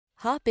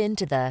Hop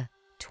into the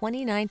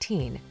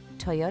 2019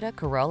 Toyota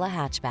Corolla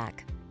Hatchback.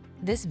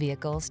 This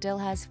vehicle still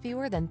has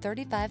fewer than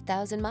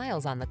 35,000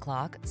 miles on the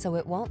clock, so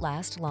it won't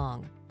last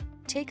long.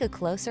 Take a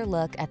closer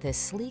look at this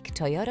sleek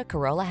Toyota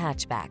Corolla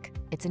Hatchback.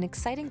 It's an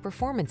exciting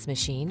performance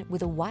machine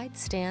with a wide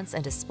stance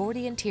and a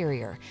sporty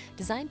interior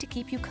designed to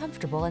keep you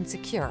comfortable and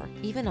secure,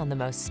 even on the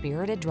most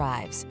spirited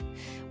drives.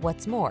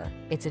 What's more,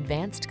 its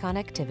advanced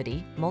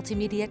connectivity,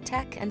 multimedia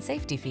tech, and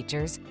safety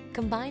features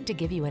combine to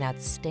give you an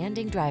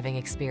outstanding driving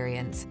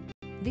experience.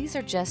 These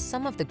are just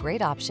some of the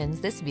great options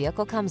this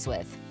vehicle comes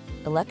with: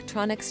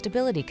 electronic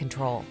stability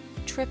control,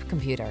 trip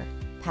computer,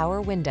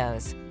 power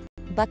windows,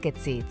 bucket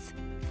seats,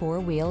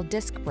 four-wheel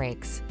disc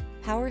brakes,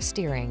 power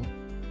steering.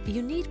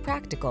 You need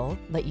practical,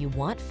 but you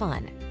want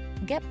fun.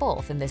 Get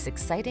both in this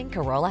exciting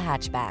Corolla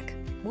Hatchback.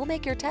 We'll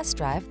make your test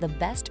drive the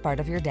best part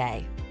of your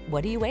day.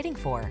 What are you waiting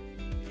for?